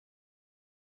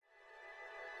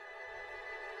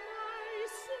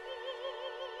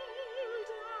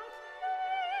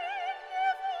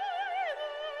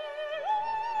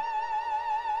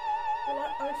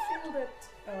feel that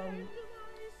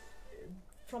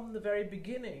from the very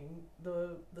beginning,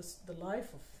 the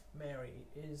life of Mary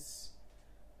is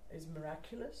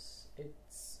miraculous.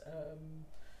 It's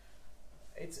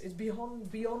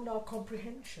beyond our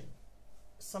comprehension.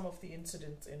 Some of the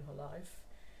incidents in her life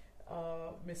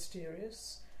are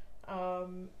mysterious,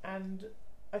 and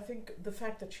I think the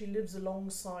fact that she lives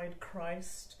alongside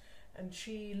Christ and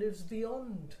she lives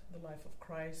beyond the life of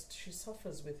Christ, she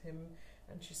suffers with him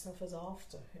and she suffers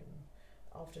after him,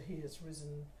 after he has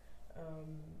risen,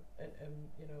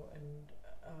 and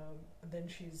then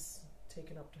she's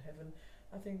taken up to heaven.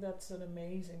 I think that's an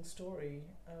amazing story,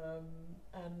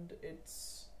 and it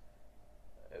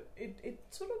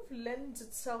sort of lends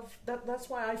itself. That's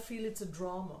why I feel it's a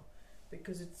drama,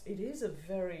 because it is a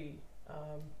very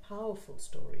powerful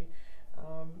story,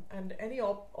 and any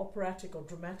operatic or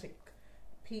dramatic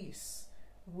piece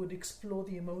would explore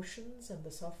the emotions and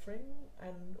the suffering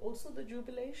and also the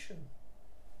jubilation,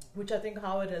 which I think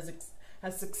Howard has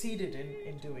succeeded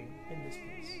in doing in this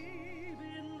piece.